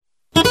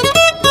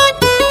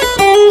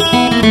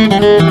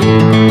Hi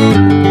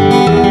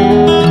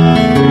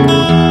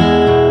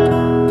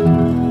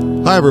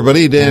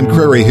everybody, Dan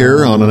Crary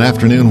here on an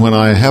afternoon when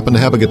I happen to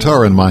have a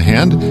guitar in my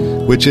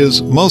hand, which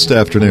is most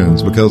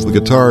afternoons because the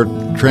guitar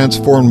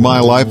transformed my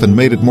life and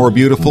made it more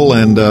beautiful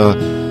and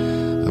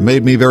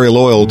made me very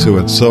loyal to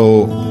it.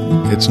 So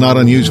it's not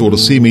unusual to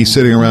see me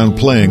sitting around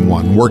playing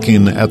one,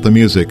 working at the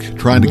music,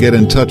 trying to get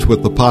in touch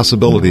with the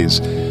possibilities,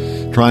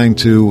 trying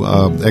to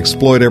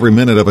exploit every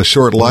minute of a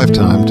short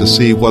lifetime to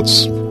see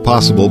what's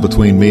possible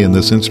between me and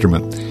this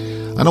instrument.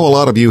 I know a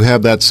lot of you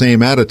have that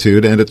same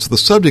attitude, and it's the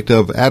subject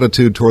of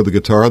attitude toward the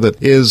guitar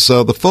that is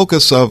the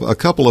focus of a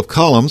couple of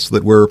columns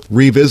that we're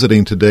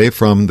revisiting today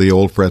from the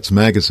Old Frets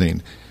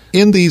magazine.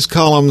 In these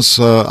columns,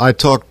 I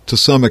talk to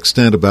some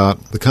extent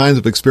about the kinds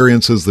of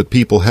experiences that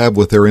people have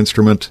with their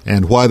instrument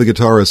and why the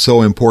guitar is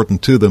so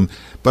important to them,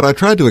 but I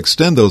tried to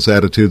extend those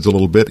attitudes a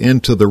little bit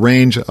into the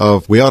range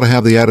of we ought to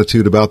have the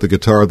attitude about the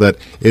guitar that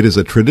it is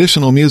a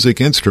traditional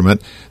music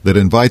instrument that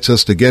invites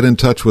us to get in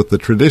touch with the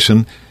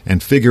tradition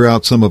and figure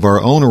out some of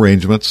our own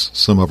arrangements,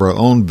 some of our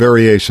own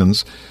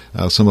variations,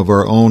 some of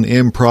our own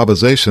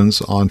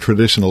improvisations on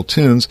traditional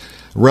tunes,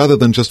 rather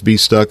than just be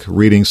stuck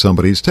reading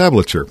somebody's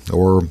tablature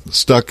or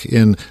stuck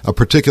in a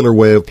particular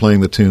way of playing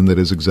the tune that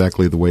is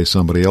exactly the way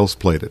somebody else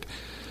played it.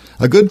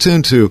 A good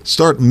tune to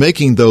start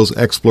making those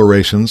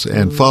explorations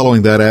and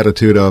following that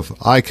attitude of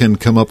I can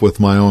come up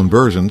with my own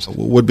versions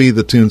would be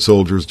the tune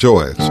Soldier's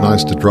Joy. It's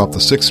nice to drop the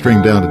sixth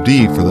string down to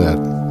D for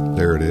that.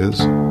 There it is,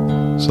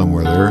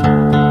 somewhere there.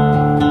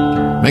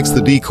 Makes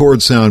the D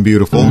chord sound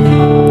beautiful.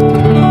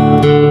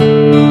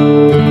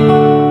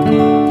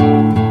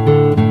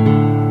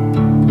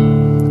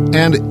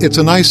 And it's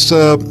a nice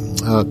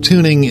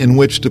tuning in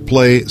which to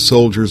play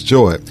Soldier's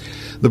Joy.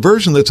 The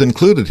version that's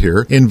included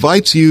here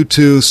invites you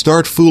to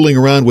start fooling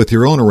around with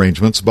your own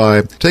arrangements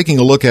by taking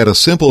a look at a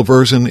simple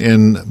version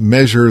in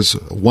measures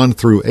 1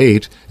 through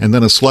 8, and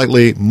then a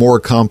slightly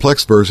more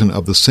complex version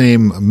of the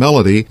same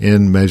melody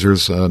in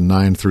measures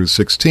 9 through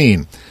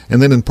 16.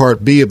 And then in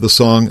part B of the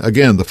song,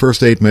 again, the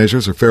first 8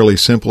 measures are fairly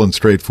simple and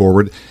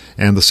straightforward,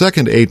 and the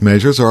second 8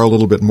 measures are a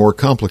little bit more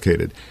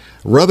complicated.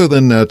 Rather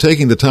than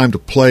taking the time to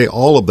play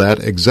all of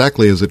that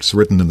exactly as it's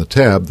written in the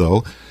tab,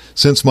 though,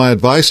 since my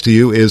advice to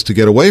you is to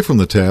get away from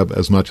the tab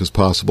as much as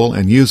possible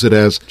and use it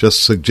as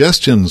just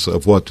suggestions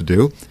of what to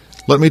do,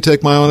 let me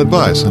take my own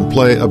advice and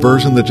play a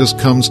version that just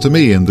comes to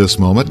me in this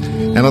moment.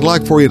 And I'd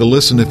like for you to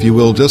listen, if you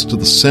will, just to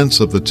the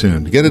sense of the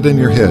tune. Get it in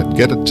your head.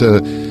 Get it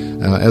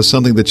as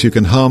something that you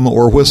can hum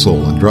or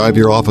whistle and drive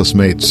your office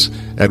mates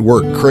at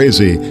work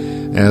crazy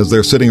as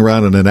they're sitting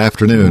around in an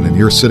afternoon and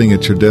you're sitting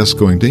at your desk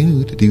going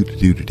do do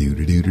do do do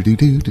do do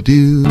do do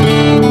do.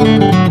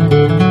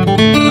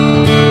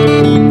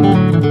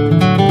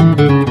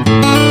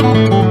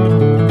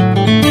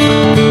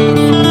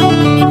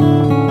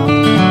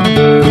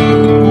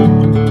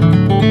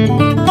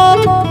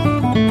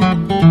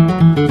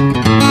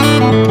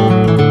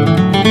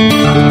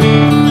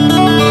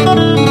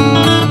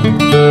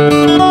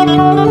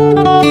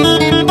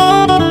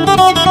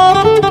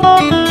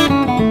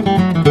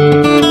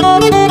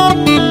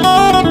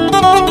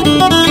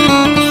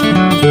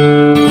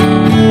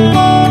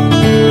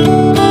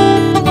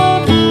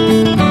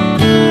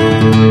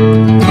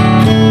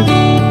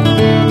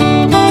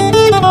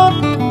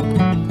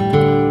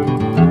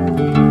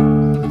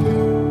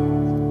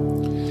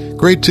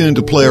 Great tune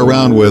to play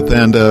around with,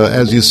 and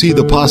as you see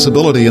the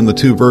possibility in the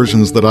two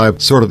versions that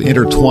I've sort of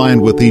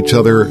intertwined with each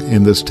other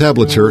in this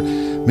tablature,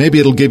 maybe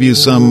it'll give you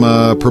some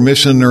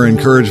permission or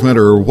encouragement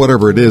or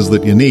whatever it is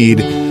that you need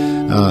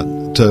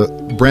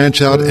to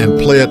branch out and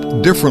play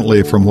it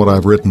differently from what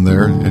I've written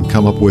there and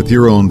come up with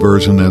your own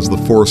version as the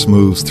force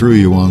moves through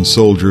you on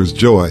Soldier's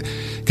Joy.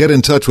 Get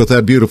in touch with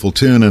that beautiful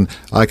tune, and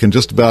I can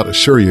just about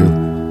assure you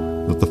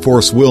that the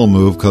force will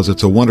move, because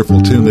it's a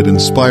wonderful tune that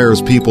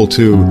inspires people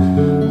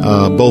to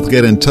both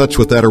get in touch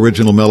with that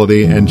original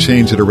melody and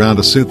change it around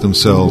to suit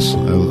themselves a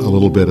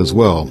little bit as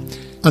well.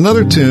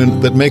 Another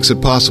tune that makes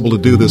it possible to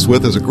do this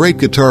with is a great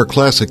guitar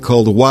classic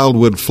called The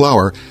Wildwood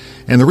Flower.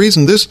 And the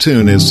reason this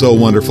tune is so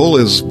wonderful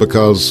is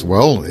because,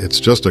 well, it's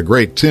just a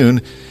great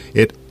tune.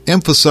 It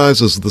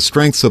emphasizes the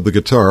strengths of the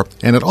guitar,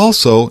 and it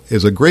also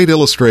is a great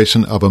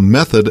illustration of a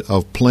method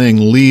of playing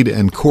lead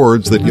and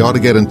chords that you ought to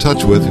get in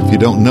touch with if you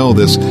don't know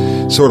this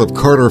sort of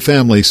Carter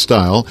family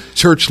style,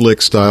 church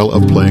lick style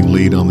of playing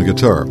lead on the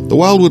guitar. The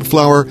Wildwood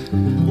Flower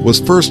was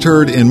first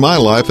heard in my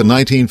life in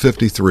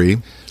 1953,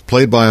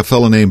 played by a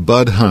fellow named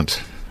Bud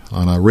Hunt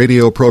on a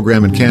radio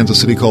program in Kansas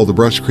City called the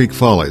Brush Creek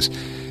Follies.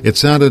 It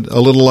sounded a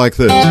little like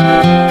this.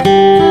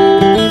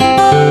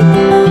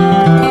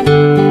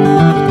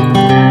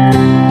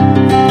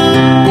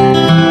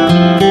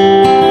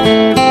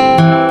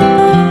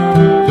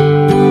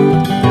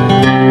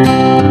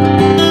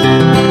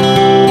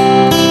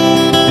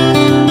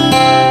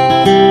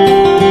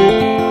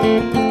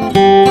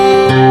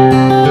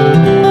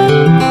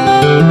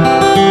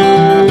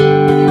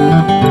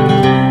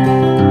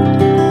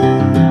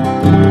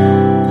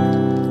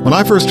 When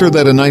I first heard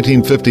that in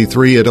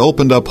 1953, it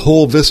opened up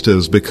whole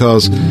vistas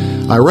because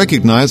I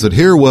recognized that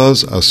here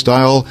was a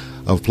style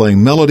of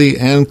playing melody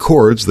and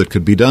chords that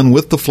could be done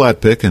with the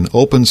flat pick and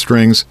open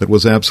strings that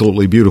was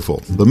absolutely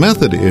beautiful. The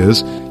method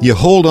is you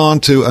hold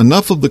on to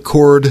enough of the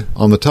chord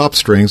on the top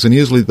strings, and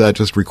usually that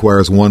just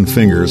requires one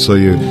finger. So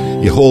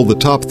you hold the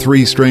top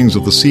 3 strings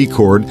of the C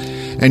chord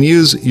and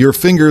use your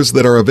fingers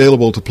that are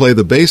available to play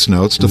the bass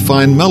notes to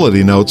find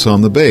melody notes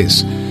on the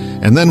bass.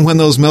 And then when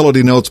those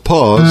melody notes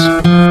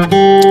pause,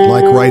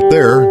 like right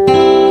there,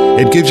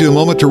 it gives you a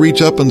moment to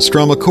reach up and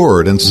strum a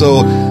chord. And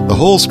so the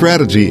whole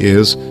strategy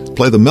is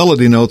play the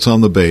melody notes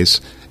on the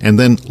bass and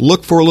then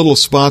look for little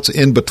spots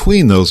in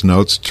between those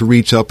notes to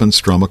reach up and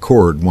strum a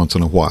chord once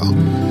in a while.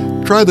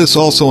 Try this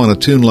also on a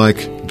tune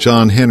like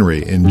John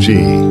Henry in G.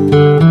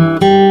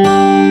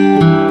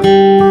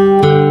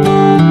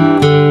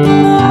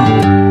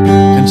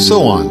 And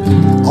so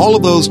on. All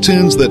of those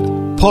tunes that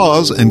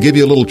pause and give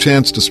you a little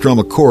chance to strum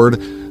a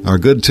chord are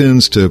good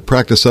tunes to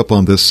practice up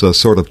on this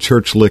sort of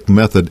church lick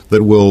method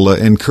that will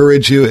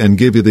encourage you and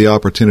give you the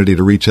opportunity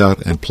to reach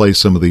out and play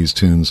some of these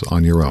tunes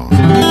on your own.